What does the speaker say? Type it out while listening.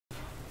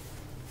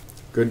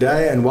Good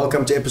day and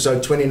welcome to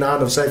episode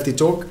 29 of Safety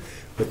Talk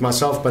with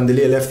myself,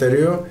 Bandelia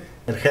Lefterio,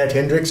 and Gert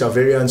Hendricks, our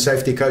very own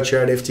safety coach here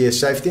at FTS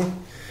Safety.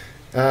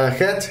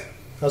 Gert,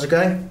 how's it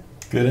going?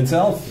 Good and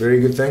self. Very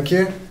good, thank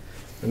you.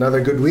 Another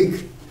good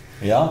week.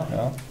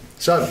 Yeah.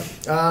 So,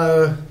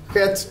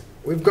 Gert,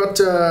 we've got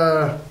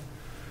a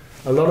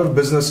lot of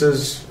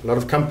businesses, a lot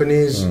of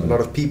companies, a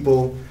lot of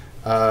people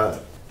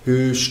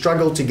who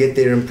struggle to get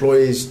their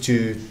employees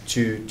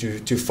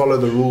to follow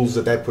the rules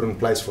that they put in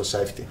place for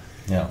safety.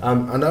 Yeah.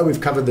 I know we've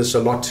covered this a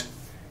lot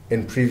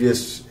in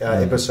previous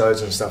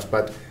episodes and stuff,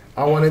 but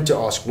I wanted to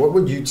ask, what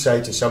would you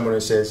say to someone who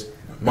says,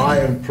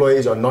 my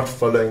employees are not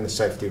following the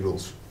safety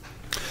rules?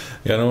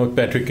 You know what,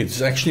 Patrick,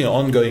 it's actually an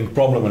ongoing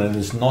problem and it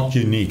is not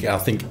unique. I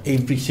think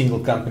every single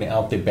company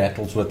out there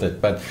battles with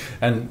it.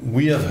 And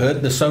we have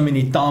heard this so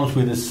many times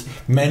where this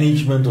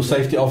management or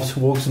safety officer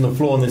walks on the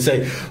floor and they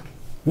say,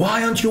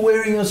 why aren't you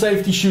wearing your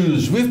safety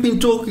shoes? We've been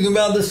talking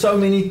about this so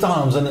many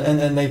times,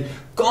 and they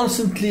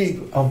constantly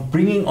are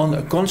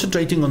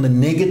concentrating on the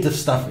negative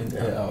stuff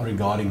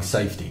regarding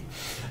safety.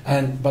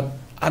 But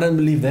I don't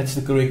believe that's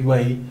the correct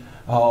way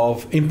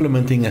of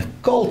implementing a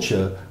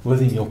culture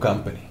within your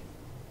company.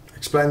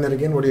 Explain that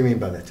again. What do you mean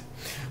by that?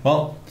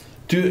 Well,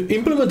 to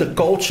implement a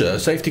culture, a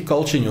safety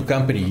culture in your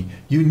company,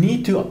 you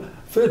need to,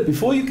 first,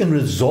 before you can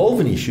resolve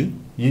an issue,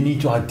 you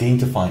need to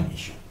identify an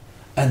issue.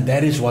 And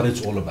that is what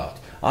it's all about.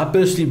 I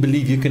personally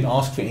believe you can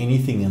ask for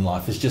anything in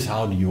life. It's just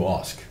how do you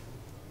ask?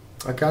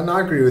 Okay, and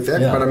I agree with that.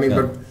 Yeah, but I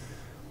mean,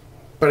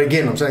 but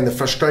again, I'm saying the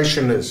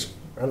frustration is,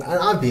 and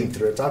I've been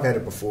through it. I've had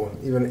it before,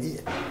 even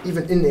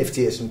in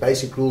FTS and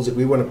basic rules that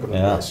we want to put in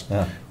place,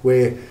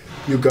 where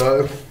you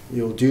go,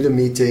 you'll do the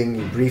meeting,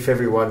 you brief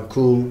everyone,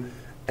 cool,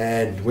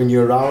 and when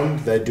you're around,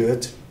 they do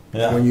it.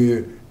 Yeah. When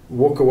you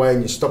walk away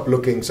and you stop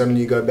looking,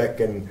 suddenly you go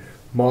back and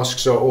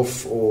masks are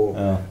off,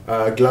 or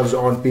gloves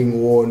aren't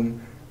being worn,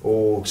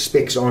 or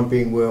specs aren't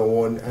being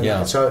worn.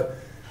 And so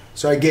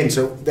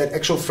that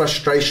actual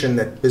frustration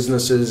that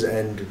businesses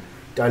and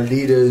our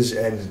leaders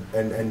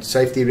and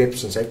safety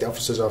reps and safety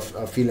officers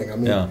are feeling, I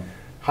mean,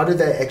 how do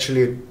they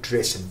actually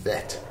address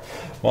that?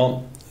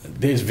 Well,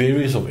 there's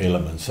various of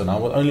elements, and I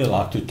would only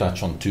like to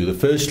touch on two. The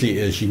firstly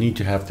is you need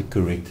to have the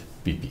correct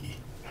PPE.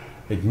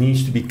 It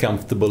needs to be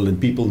comfortable, and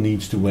people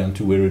needs to want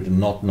to wear it, and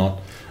not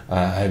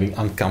having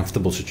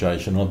uncomfortable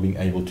situation, not being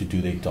able to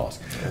do their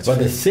task. But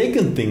the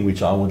second thing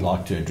which I would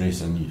like to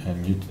address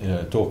and you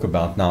talk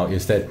about now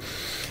is that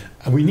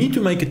we need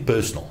to make it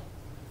personal.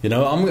 You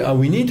know,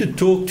 we need to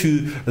talk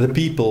to the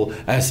people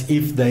as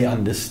if they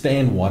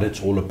understand what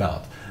it's all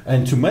about.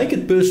 And to make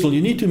it personal,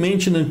 you need to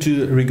mention them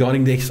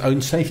regarding their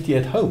own safety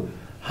at home.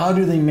 How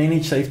do they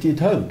manage safety at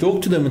home?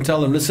 Talk to them and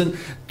tell them, listen,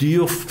 do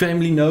your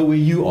family know where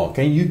you are?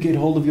 Can you get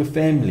hold of your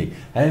family?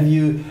 Have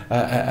you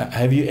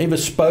ever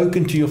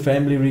spoken to your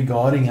family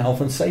regarding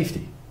health and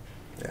safety?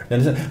 Yeah.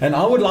 And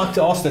I would like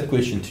to ask that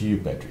question to you,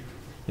 Patrick.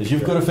 Is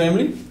you've got a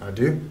family? I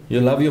do.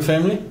 You love your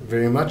family?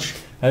 Very much.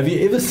 Have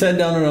you ever sat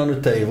down around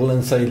a table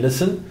and say,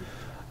 listen,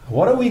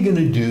 what are we going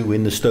to do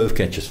when the stove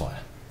catches fire?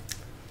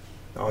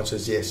 The answer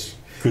is yes.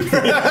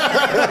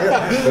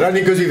 But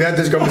only because we've had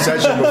this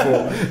conversation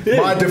before.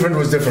 My different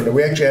was different.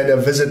 We actually had a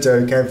visitor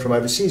who came from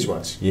overseas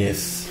once.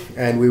 Yes.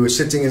 And we were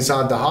sitting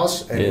inside the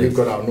house, and we've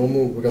got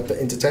the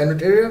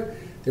entertainment area.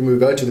 Then we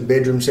go to the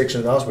bedroom section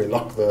of the house. We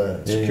lock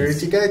the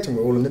security gate, and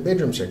we're all in the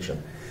bedroom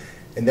section.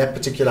 In that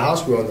particular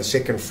house, we were on the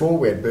second floor.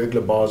 We had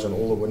burglar bars on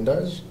all the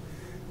windows.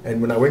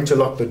 And when I went to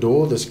lock the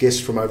door, this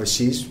guest from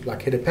overseas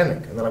had a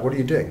panic, and they're like, "What are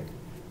you doing?"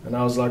 And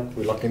I was like,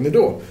 "We're locking the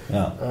door."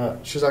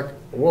 She's like,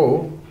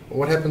 "Whoa.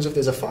 What happens if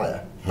there's a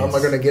fire? How am I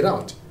going to get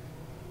out?"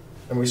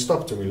 And we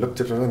stopped and we looked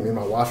at it. Me and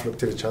my wife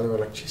looked at each other. We're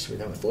like, "Geez, we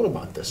never thought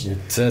about this."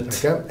 That's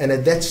it. Okay? And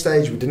at that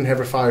stage, we didn't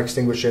have a fire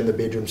extinguisher in the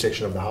bedroom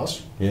section of the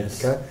house.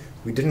 Yes. Okay?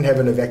 We didn't have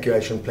an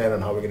evacuation plan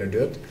on how we're going to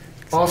do it.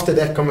 After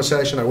that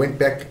conversation, I went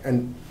back,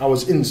 and I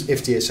was in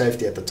FTS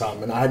Safety at the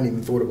time, and I hadn't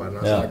even thought about it. And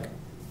I was like,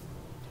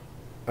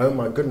 "Oh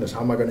my goodness, how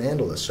am I going to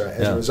handle this?" So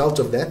as a result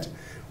of that,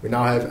 we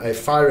now have a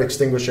fire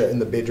extinguisher in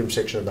the bedroom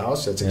section of the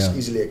house. So it's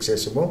easily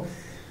accessible.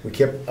 We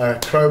kept a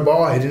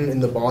crowbar hidden in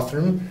the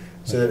bathroom,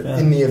 so that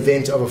in the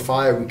event of a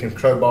fire, we can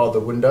crowbar the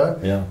window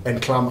and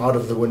climb out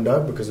of the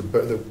window, because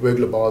the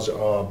burglar bars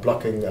are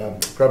blocking,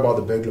 crowbar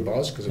the burglar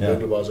bars, because the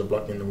burglar bars are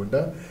blocking the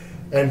window.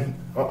 And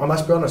I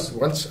must be honest,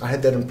 once I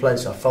had that in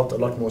place, I felt a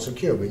lot more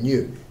secure. We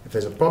knew if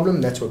there's a problem,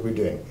 that's what we're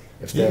doing.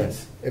 If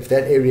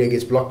that area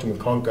gets blocked and we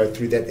can't go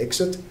through that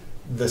exit,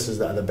 this is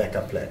the other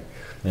backup plan.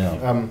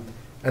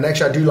 And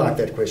actually, I do like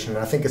that question,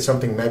 and I think it's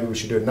something maybe we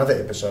should do another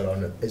episode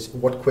on it, is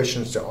what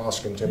questions to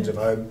ask in terms of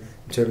home,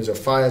 in terms of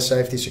fire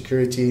safety,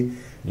 security,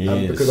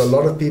 because a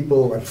lot of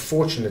people,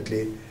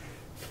 unfortunately,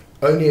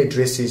 only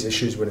address these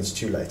issues when it's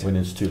too late.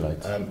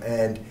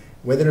 And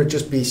whether it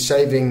just be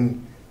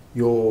saving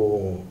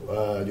your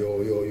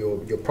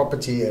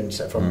property and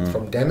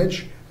from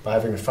damage by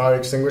having a fire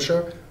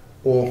extinguisher,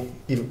 or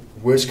even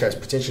worst case,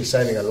 potentially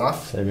saving a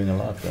life.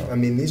 I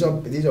mean, these are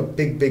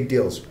big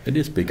deals. It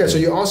is big. Okay, so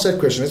you asked that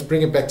question. Let's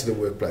bring it back to the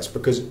workplace,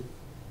 because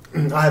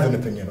I have an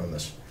opinion on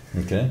this.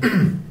 Okay.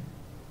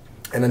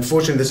 And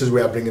unfortunately, this is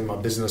where I bring in my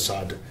business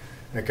side.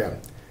 Okay.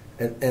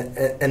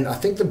 And I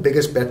think the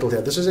biggest battle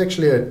here, this is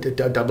actually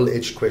a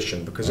double-edged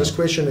question, because this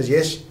question is,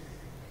 yes,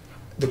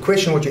 the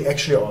question what you're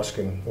actually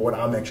asking, or what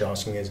I'm actually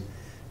asking is,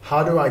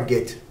 how do I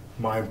get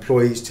my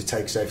employees to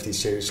take safety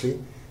seriously?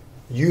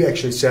 You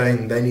actually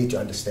saying they need to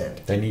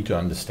understand. They need to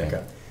understand.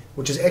 Okay.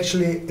 Which is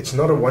actually, it's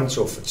not a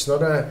once-off. It's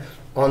not a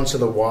answer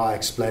the why,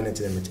 explain it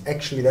to them. It's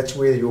actually, that's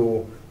where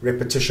your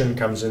repetition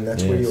comes in.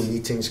 That's where your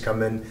meetings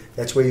come in.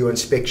 That's where your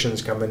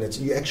inspections come in.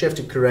 You actually have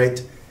to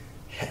create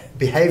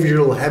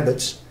behavioral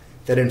habits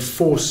that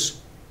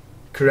enforce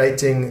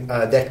creating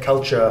that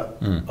culture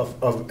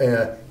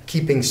of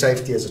keeping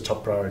safety as a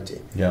top priority.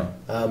 Yeah.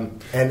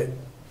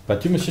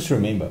 But you must just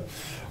remember,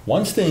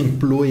 once the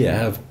employer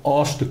have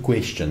asked the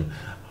question,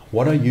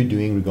 what are you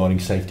doing regarding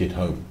safety at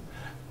home?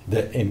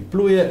 The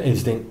employer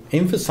is then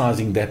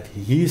emphasizing that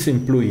his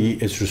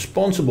employee is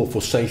responsible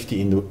for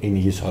safety in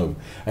his home.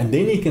 And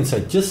then he can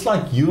say, just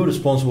like you're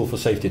responsible for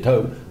safety at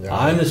home,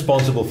 I'm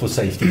responsible for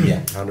safety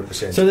here.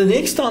 100%. So the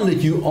next time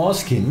that you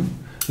ask him,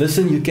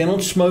 listen, you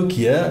cannot smoke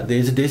here,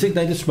 there's a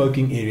designated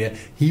smoking area,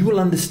 he will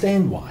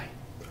understand why.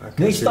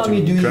 Okay, next time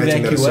you do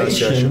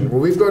evacuation,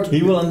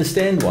 he will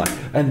understand why.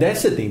 And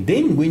that's the thing.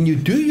 Then when you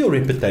do your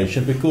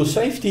repetition, because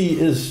safety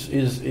is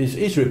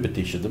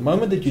repetition, the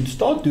moment that you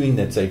start doing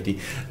that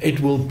safety, it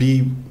will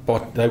be,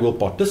 they will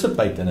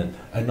participate in it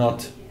and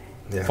not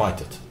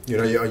fight it. You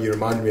know, you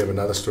remind me of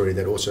another story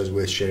that also is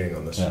worth sharing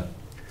on this.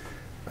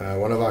 Yeah.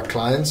 One of our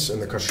clients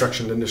in the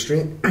construction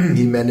industry,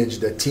 he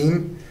managed a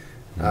team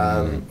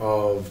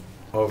of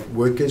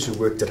workers who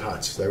worked at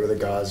heights. They were the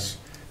guys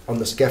on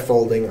the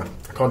scaffolding. I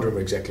can't remember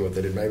exactly what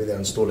they did. Maybe they're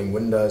installing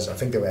windows. I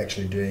think they were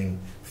actually doing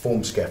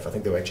form scaff. I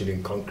think they were actually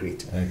doing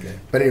concrete. Okay.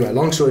 But anyway,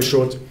 long story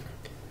short,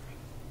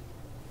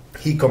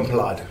 he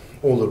complied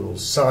all the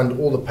rules, signed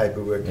all the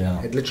paperwork,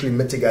 had literally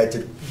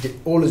mitigated,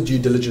 all his due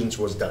diligence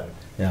was done.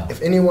 Yeah.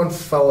 If anyone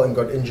fell and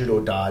got injured or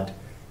died,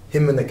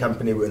 him and the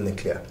company were in the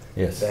clear.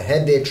 Yes. They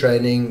had their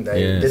training,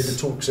 they did the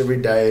talks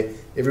every day,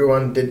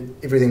 everyone did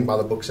everything by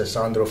the books, they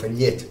signed it off, and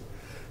yet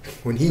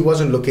when he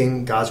wasn't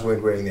looking, guys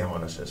weren't wearing their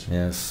harnesses.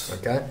 Yes.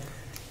 Okay?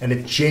 And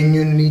it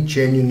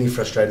genuinely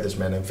frustrated this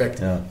man. In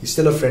fact, he's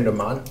still a friend of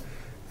mine.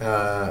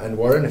 And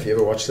Warren, if you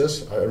ever watch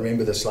this, I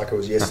remember this like it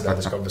was yesterday,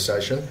 this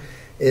conversation,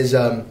 is,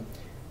 and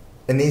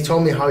he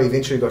told me how he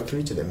eventually got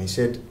through to them. He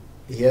said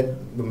he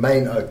had the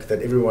main oak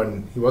that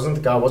everyone, the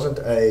guy wasn't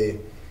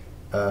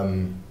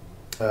an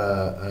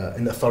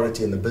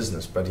authority in the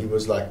business, but he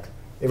was like,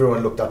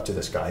 everyone looked up to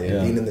this guy. He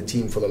had been in the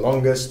team for the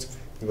longest.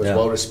 He was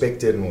well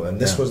respected and all. And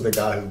this was the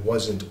guy who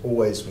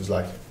was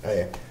like,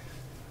 hey,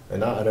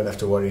 and I don't have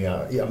to worry.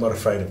 I'm not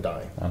afraid of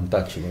dying. I'm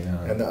touching.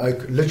 And the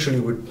oak literally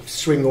would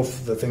swing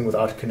off the thing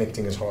without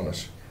connecting his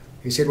harness.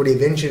 He said what he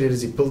eventually did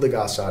is he pulled the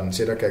guy aside and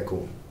said, okay,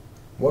 cool.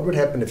 What would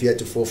happen if you had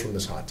to fall from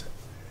this height?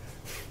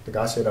 The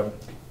guy said, I'm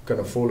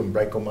going to fall and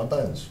break all my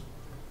bones.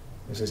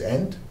 He says,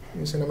 and?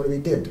 He said, I'm going to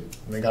be dead.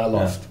 And the guy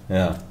laughed.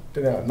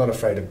 I'm not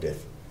afraid of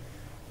death.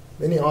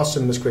 Then he asked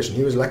him this question.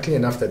 He was lucky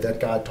enough that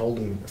guy told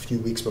him a few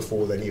weeks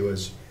before that he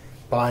was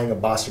buying a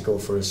bicycle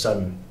for his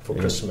son for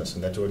Christmas,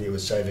 and that's what he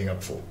was saving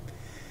up for.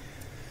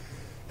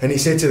 And he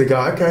said to the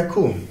guy, okay,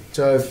 cool.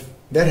 So if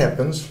that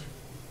happens,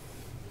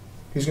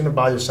 who's going to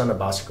buy your son a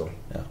bicycle?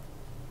 Yeah.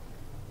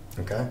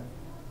 Okay?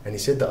 And he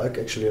said the oak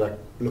actually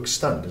looked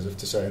stunned, as if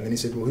to say, and then he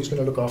said, well, who's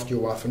going to look after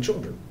your wife and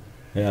children?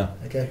 Yeah.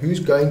 Okay, who's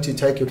going to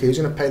take your care? Who's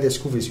going to pay their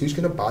school fees? Who's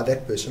going to buy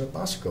that person a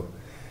bicycle?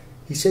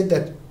 He said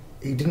that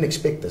he didn't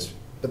expect this,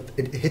 but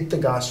it hit the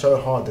guy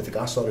so hard that the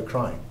guy started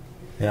crying.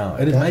 Yeah,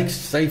 and it makes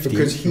safety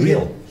because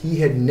real. He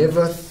had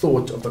never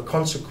thought of the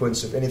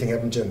consequence of anything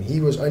happening to him. He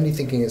was only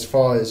thinking as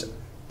far as,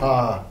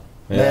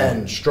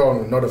 man,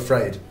 strong, not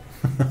afraid.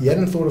 He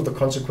hadn't thought of the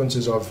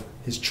consequences of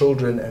his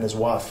children and his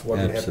wife, what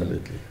would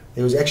happen.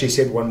 He was actually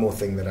said one more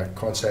thing that I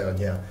can't say on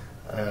here,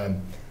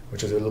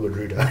 which is a little bit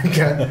rude.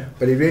 Okay?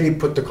 But he really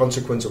put the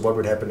consequence of what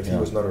would happen if he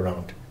was not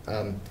around.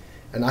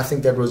 And I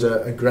think that was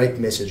a great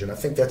message, and I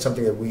think that's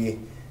something that we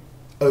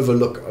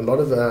overlook. A lot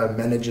of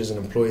managers and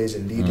employees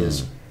and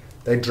leaders,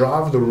 they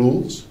drive the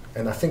rules,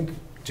 and I think,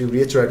 to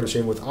reiterate what we're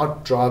saying,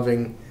 without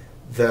driving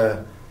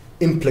the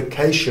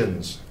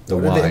implications.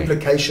 What are the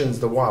implications,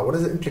 the why? What are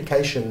the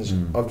implications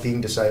of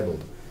being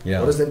disabled?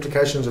 What is the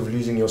implications of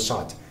losing your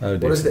sight?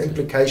 What is the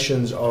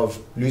implications of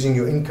losing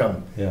your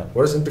income?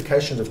 What is the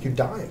implications of you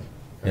dying?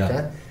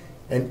 Okay?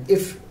 And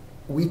if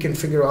we can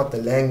figure out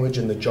the language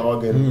and the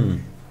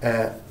jargon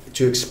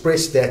to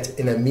express that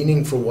in a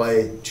meaningful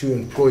way to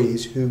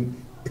employees who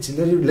it's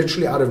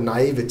literally out of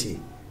naivety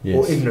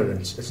or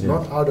ignorance. It's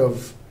not out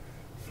of...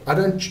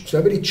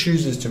 Nobody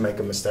chooses to make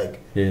a mistake.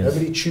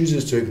 Nobody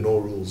chooses to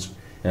ignore rules.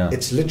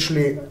 It's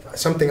literally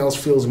something else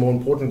feels more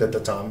important at the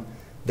time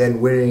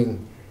than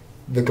wearing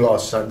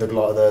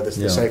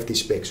the safety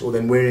specs, or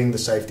then wearing the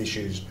safety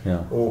shoes,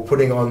 or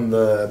putting on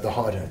the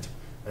hard hat.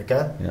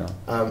 Okay?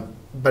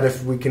 But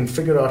if we can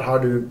figure out how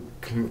to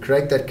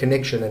create that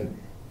connection,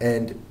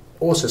 and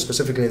also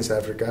specifically in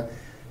South Africa,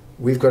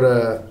 we've got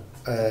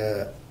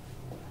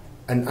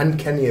an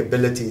uncanny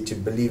ability to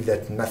believe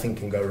that nothing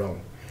can go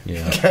wrong.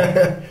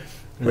 Yeah.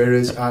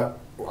 Whereas I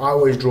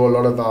always draw a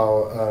lot of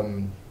our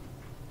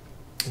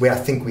where I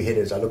think we head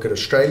is. I look at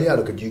Australia, I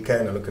look at UK,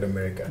 and I look at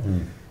America.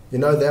 You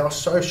know, they are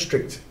so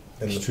strict.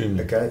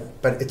 Extremely. Okay,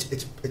 but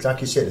it's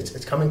like you said,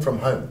 it's coming from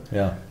home.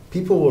 Yeah.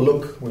 People will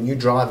look when you're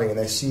driving and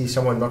they see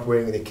someone not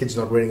wearing, their kid's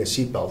not wearing a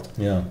seatbelt.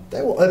 Yeah.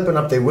 They will open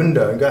up their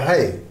window and go,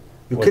 "Hey,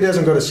 your kid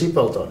hasn't got a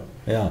seatbelt on."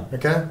 Yeah.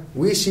 Okay,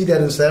 we see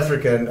that in South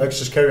Africa, and oaks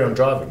just carry on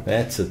driving.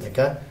 That's it.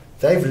 Okay,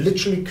 they've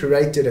literally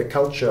created a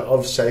culture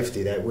of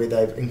safety where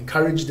they've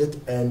encouraged it,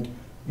 and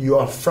you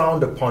are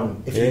frowned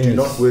upon if you do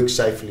not work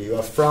safely. You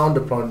are frowned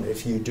upon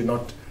if you do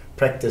not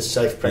practice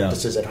safe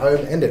practices at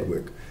home and at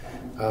work.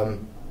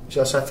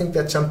 So I think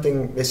that's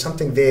something. There's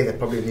something there that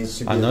probably needs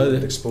to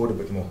be explored a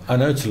bit more. I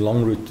know it's a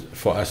long route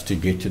for us to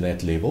get to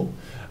that level,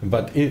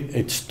 but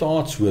it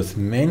starts with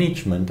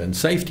management and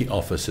safety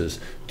officers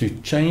to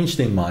change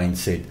their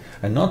mindset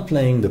and not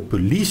playing the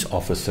police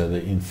officer,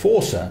 the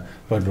enforcer,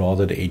 but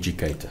rather the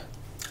educator.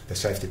 The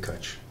safety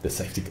coach. The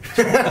safety coach.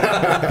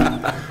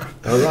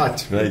 All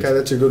right. Okay,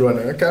 that's a good one.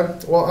 Okay.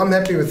 Well, I'm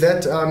happy with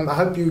that. I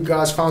hope you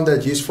guys found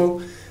that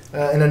useful.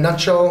 In a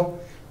nutshell,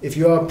 if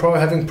you are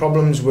having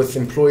problems with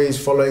employees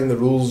following the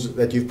rules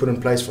that you've put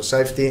in place for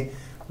safety,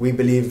 we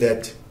believe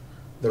that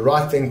the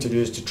right thing to do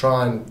is to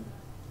try and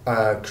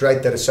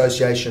create that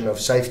association of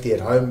safety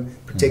at home,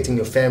 protecting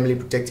your family,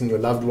 protecting your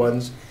loved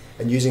ones,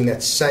 and using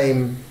that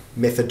same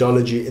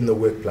methodology in the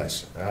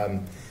workplace.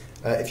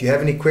 If you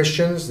have any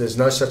questions, there's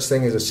no such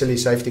thing as a silly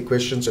safety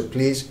question, so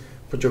please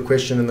put your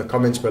question in the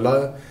comments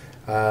below.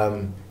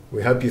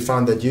 We hope you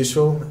found that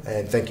useful,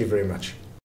 and thank you very much.